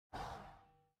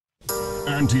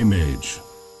Anti-Mage.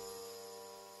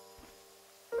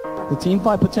 The team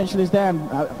fight potential is there, and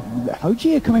OG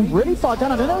are coming really far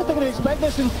down. I don't know if they're going to expect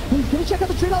this, and he's going to check out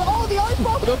the tree line. Oh, the ice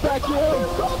bomb! Go back here!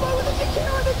 Combo with the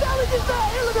Shakira, and the damage is there!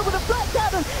 Illidan with a flat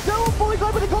cannon! They're all falling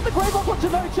over, but they got the Grave Off onto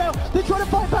No Tail. They're trying to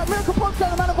fight back. Miracle pops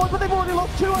down the Mana Void, but they've already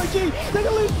lost 2 OG. They're going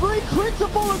to lose 3 crits of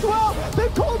fall as well.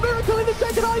 They've caught Miracle in the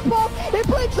second ice bomb. It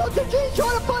breaks onto G,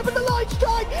 trying to fight with the Light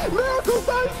Strike. Miracle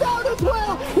goes down as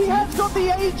well. He has got the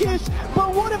Aegis,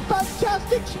 but what a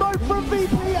fantastic smoke from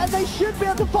VP, and they should be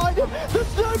able to find him. The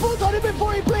snowball's on him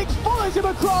before he blinks, follows him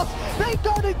across. They're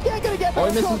gonna get Miracle. Oh,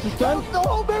 he misses the stun.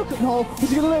 No, Miracle. No, is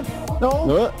he gonna live?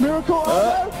 No. Miracle.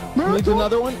 Oh, no. Miracle. Needs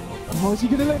another one. Oh, is he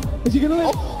gonna live? Is he gonna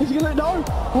live? Oh. Is he gonna live? No.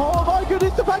 Oh my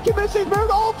goodness, the fact he misses. Miracle.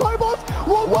 Oh, Phobos.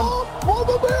 One more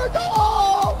Miracle.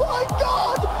 Oh my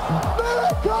God.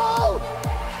 Miracle.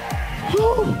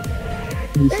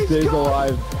 He stays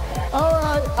alive.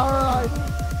 Alright.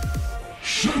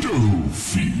 Shadow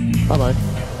Fiend. Bye-bye.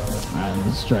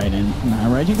 And straight in.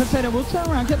 Now Raging Potato will turn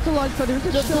around, get the light, but there's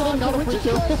a shot. Not a free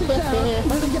kill. And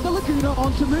then get the Laguna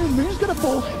onto Moon. Moon's gonna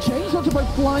fall. Change onto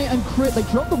both Fly and Crit. They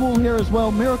drop the wall here as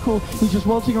well. Miracle, he's just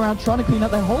waltzing around trying to clean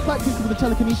up. They hold back Cuckoo with the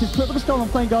telekinesis. Crit with a skull on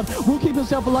Flame Guard. Will keep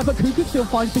himself alive, but Cuckoo still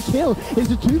finds the kill. It's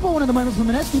a 2-for-1 at the moment from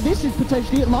Mineski. This is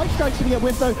potentially it. Light Strike's gonna get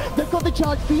whiffed though. They've got the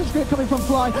charge. Fiend Script coming from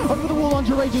Fly. Over the wall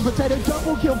onto Raging Potato.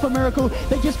 Double kill for Miracle.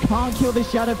 They just can't kill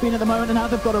this Shadow Fiend at the moment, and now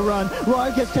they've got to run.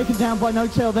 Riot gets taken down by No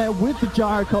Tail there with the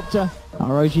Gyrocopter.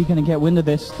 Are OG going to get wind of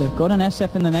this? They've got an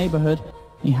SF in the neighborhood.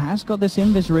 He has got this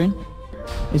Invis rune.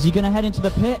 Is he going to head into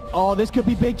the pit? Oh, this could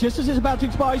be big just as it's about to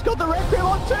expire. He's got the Red Cream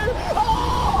on too.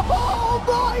 Oh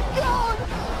my God!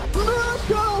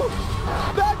 Miracle!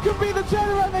 That could be the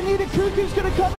turnaround they needed. Cuckoo's going to come.